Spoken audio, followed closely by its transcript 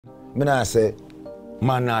Me not say,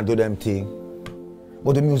 man not do them thing.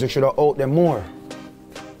 But the music should have out there more.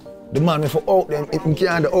 The man if out them, it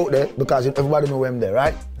can't do out there because everybody know him there,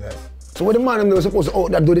 right? Yes. So when the man them supposed to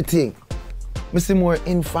out there do the thing, I see more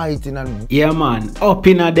infighting and... Yeah man, up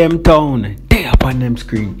in a them town, they up on them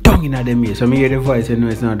screen, down in a them ear. So me hear the voice, you know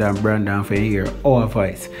it's not that Brandon. For you hear our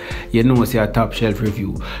voice, you know it's a top shelf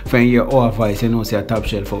review. For you hear our voice, you know it's a top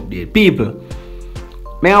shelf update. People,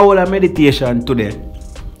 me hold a meditation today.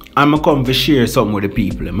 I'm come to share something with the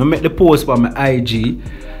people. I make the post on my IG,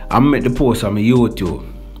 I make the post on my YouTube.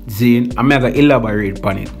 Zane, I'm gonna elaborate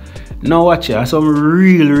on it. Now watch it, some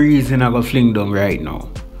real reason I go fling down right now.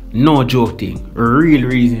 No joke thing. Real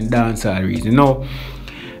reason, dancehall reason. Now,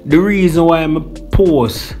 the reason why I'm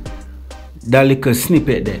post that little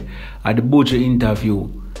snippet there at the Butcher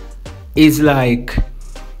interview is like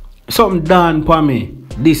something done for me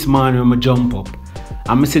this morning when I jump up.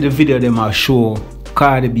 I'm see the video them I show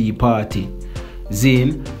Cardi B party.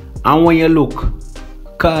 Zane, and when you look,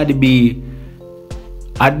 Cardi B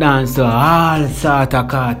a dancer all sort of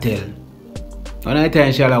cartel. When I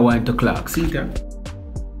tell you I want to clock, see that?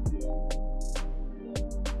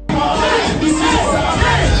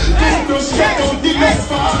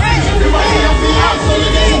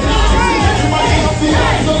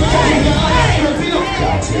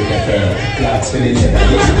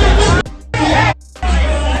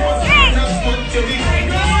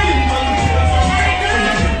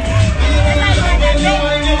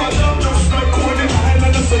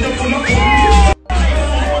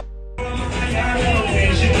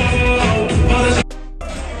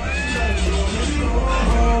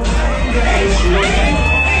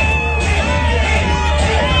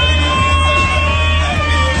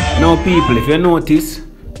 Now people, if you notice,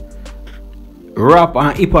 rap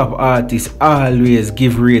and hip hop artists always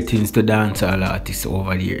give ratings to dancehall artists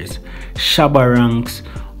over the years. Shabba Ranks,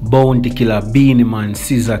 Bounty Killer, Beanie Man,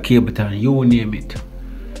 Caesar, Capitan, you name it.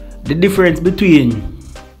 The difference between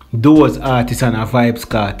those artists and a Vybz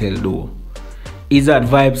Kartel though is that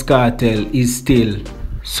Vybz Kartel is still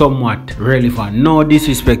somewhat relevant. No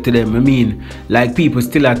disrespect to them. I mean, like people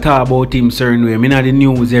still are talk about him certain way. I mean, at the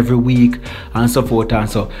news every week and so forth and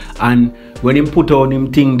so. And when him put on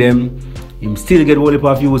him thing them, him still get whole heap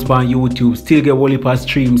of views on YouTube, still get whole heap of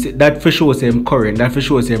streams. That for sure him current. That for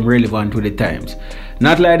sure him relevant to the times.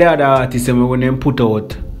 Not like the other artists when them put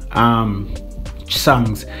out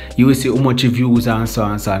songs, you will see how much views and so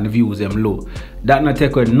on, and the views them low. That not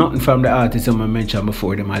take away nothing from the artists I mentioned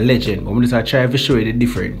before, them a legend. But I'm just try to show you the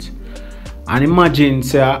difference. And imagine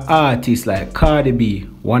say an artist like Cardi B,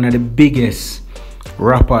 one of the biggest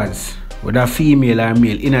rappers, with a female or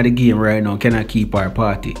male in the game right now, cannot keep her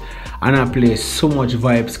party. And I play so much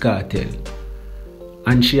Vybz Kartel.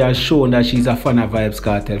 And she has shown that she's a fan of Vybz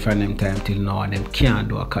Kartel from them time till now, and them can't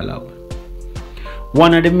do a collab.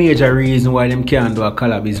 One of the major reasons why them can't do a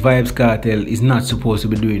collab is Vybz Kartel is not supposed to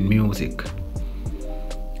be doing music.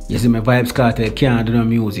 You see, my Vybz Kartel can't do no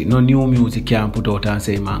music. No new music can put out and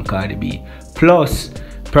say man Cardi B. Plus,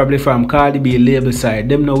 probably from Cardi B label side,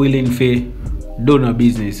 them not willing to do no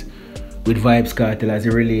business with Vybz Kartel as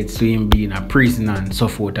it relates to him being a prison and so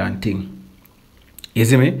forth and thing. You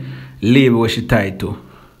see me? Label what she tied to.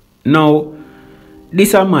 Now,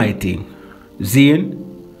 this is my thing. Zane,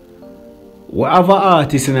 whatever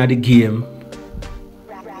artist in the game,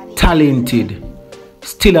 talented,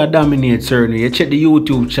 still a dominate certain. You check the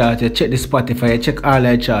YouTube chart, you check the Spotify, you check all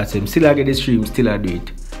the charts, still a get the stream, still a do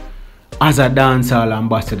it. As a dancehall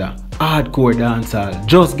ambassador, hardcore dancehall,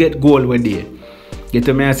 just get gold with it. Get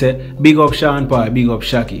to me, I say, big up Sean Paul, big up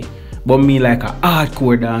Shaki. But me like a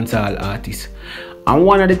hardcore dancehall artist. And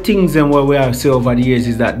one of the things then what we have seen over the years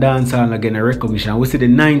is that dancehall not getting a recognition. We see the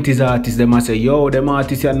 90s artists, them say, yo, them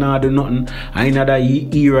artists are not do nothing. And in that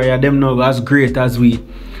era, yeah, them not as great as we.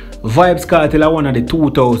 Vybz Kartel are one of the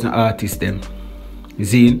 2000 artists them.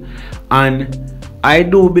 See? And I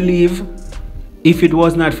do believe if it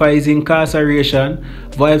was not for his incarceration,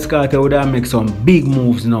 Vybz Kartel would have made some big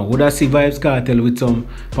moves now. Would have seen Vybz Kartel with some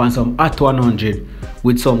Hot 100,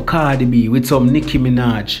 with some Cardi B, with some Nicki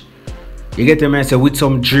Minaj. You get them, I say, with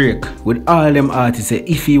some Drake, with all them artists,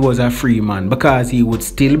 if he was a free man, because he would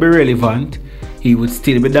still be relevant, he would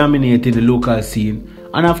still be dominating the local scene,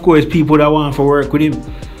 and of course people that want to work with him.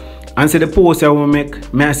 And so the post I will make,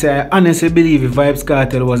 I say I honestly believe if Vybz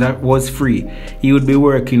Kartel was free, he would be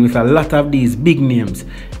working with a lot of these big names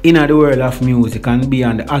in the world of music and be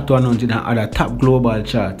on the Hot 100 and other top global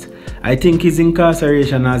charts. I think his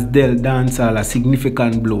incarceration has dealt dancehall a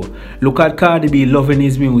significant blow. Look at Cardi B loving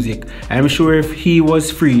his music. I'm sure if he was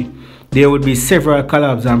free, there would be several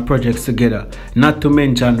collabs and projects together, not to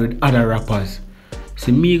mention with other rappers.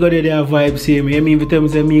 See me go there Vybz say me. You mean if you tell me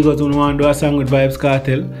say me go to want to do a song with Vybz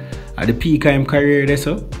Kartel at the peak of his career there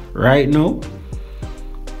so right now?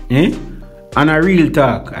 Eh? And a real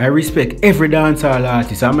talk, I respect every dancehall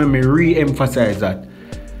artist. I mean, me re-emphasize that.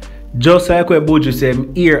 Just like where Buju say,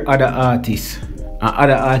 hear other artists. And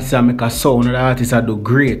other artists make a sound, other artists do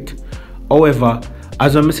great. However,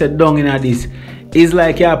 as I said down in this, it's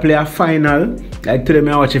like you play a final. Like today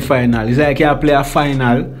I watch a final. It's like you play a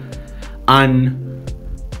final and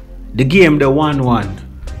the game the 1-1.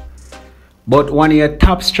 But one of your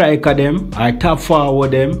top striker them or top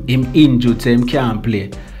forward them, him injured so him can't play.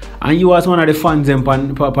 And you was one of the fans them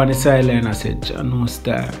on the sideline. I said, no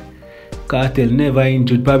star. Kartel never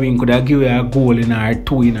injured. Probably he could have given a goal in her,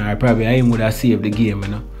 2 in her. Probably he would have saved the game, you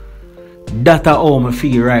know. That's how I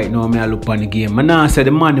feel right now. I look on the game. I now say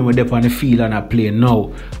the man with them on the field and I play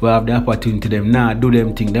now. We have the opportunity them now do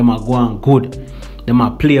them thing. Them are going good. Them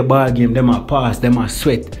are play a ball game. Them are pass. Them are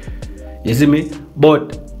sweat. You see me?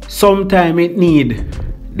 But sometimes it need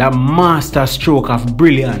that master stroke of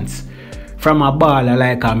brilliance. From a baller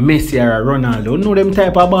like a Messi or a Ronaldo. You know them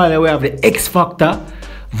type of baller we have the X factor.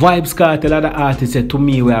 Vybz Kartel other artists said to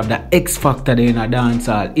me we have the X factor there in a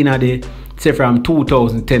dancehall. In a day, say from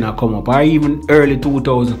 2010 I come up or even early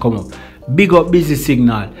 2000 come up. Big up Busy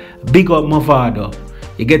Signal. Big up Movado.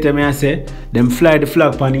 You get me I say? Them fly the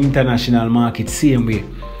flag on the international market same way.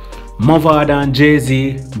 Movado and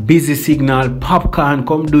Jay-Z, Busy Signal, Popcorn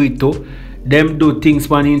come do it too. Them do things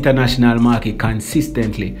on the international market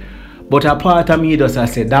consistently. But a part of me does I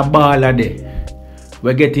say that baller there,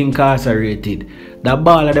 we get incarcerated. That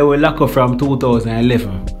baller there we lock up from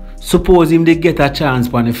 2011. Suppose him they get a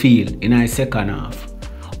chance on the field in a second half.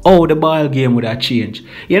 How the ball game would have changed.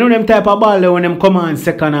 You know them type of ball when them come on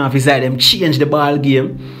second half, it's like them change the ball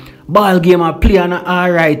game. Ball game are play on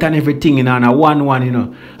alright and everything, you know, and a 1-1, you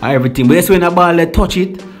know, and everything. But that's when the ball they touch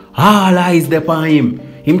it, all eyes there on him.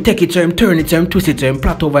 Him take it so him turn it so him twist it so him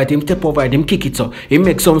plot over it, him step over it, him kick it so him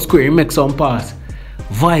make some square, him make some pass.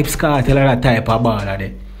 Vybz Kartel are that type of baller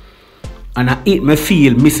there. And it me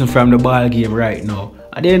feel missing from the ball game right now.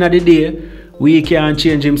 At the end of the day, we can't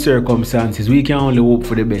change him circumstances. We can only hope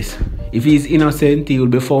for the best. If he's innocent, he will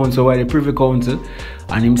be found so by the Privy Council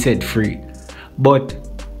and him set free. But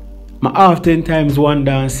I oftentimes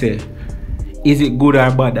wonder and say, is it good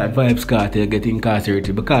or bad that Vybz Kartel get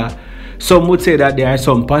incarcerated? Because some would say that there are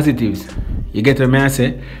some positives. You get what I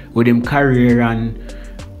say? With him career and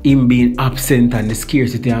him being absent and the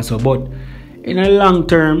scarcity and so. But in a long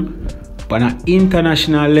term, on an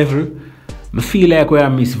international level, I feel like we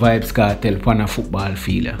miss Vybz Kartel on a football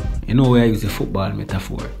field. You know where I use the football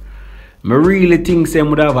metaphor. I really think they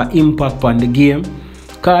would have an impact on the game.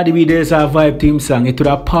 Cardi B there's a vibe to him song. It would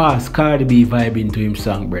have passed Cardi B vibe into him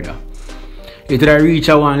song, brother. It would have reached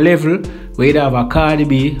a one level where you'd have a Cardi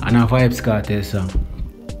B and a Vybz Kartel song.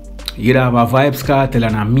 You'd have a Vybz Kartel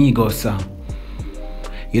and a Migos song.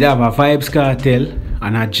 You'd have a Vybz Kartel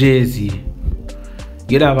and a Jay-Z.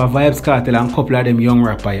 You'd have a Vybz Kartel and a couple of them young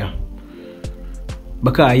rappers.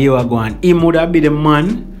 Because you are going, him would have been the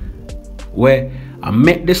man where I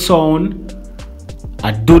make the sound,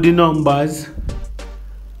 I do the numbers,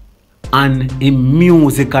 and him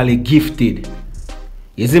musically gifted.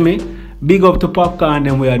 You see me? Big up to Popcorn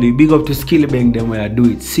them way I do it. Big up to Skillibeng them way I do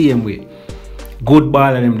it. Same way. Good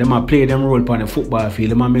baller them I play them role on the football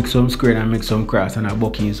field. Them I make some square and make some cross and I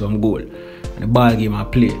buck in some goal. And the ball game I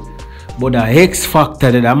play. But the X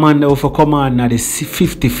factor that the man that will come on at the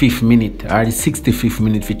 55th minute or the 65th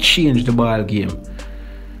minute to change the ball game.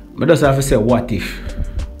 But just have to say what if?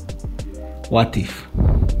 What if?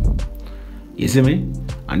 You see me?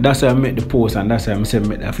 And that's why I make the post and that's why I say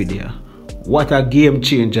make that video. What a game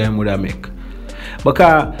changer I would have make.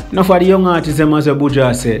 Because enough of the young artists them as a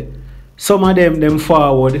Buja say, some of them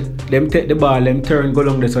forward, them take the ball, them turn go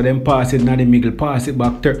along there, so them pass it in the middle, pass it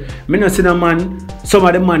back, turn. Me not see the man, some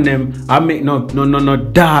of the man them I make no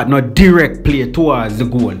direct play towards the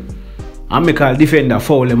goal. I make a defender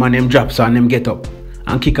foul them and them drops and them get up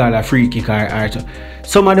and kick out a free kick or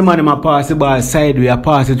some of the man them a pass the ball sideways, I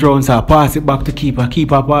pass it round, so I pass it back to keeper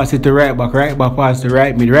pass it to right back pass to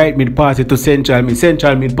right mid pass it to central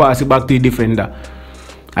mid pass it back to the defender.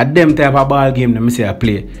 At them type of ball game that I say I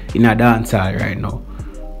play in a dancehall right now.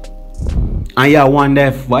 And yeah, one day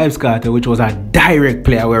Vybz Kartel, which was a direct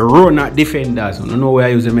player, where run at defenders. I don't know where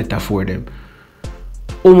I use a metaphor them.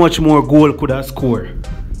 How much more goal could I score?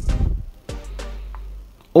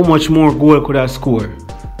 How much more goal could I score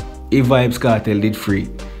if Vybz Kartel did free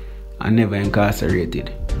and never incarcerated?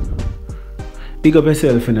 Big up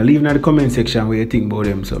yourself and leave in the comment section what you think about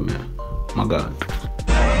them. So, my God.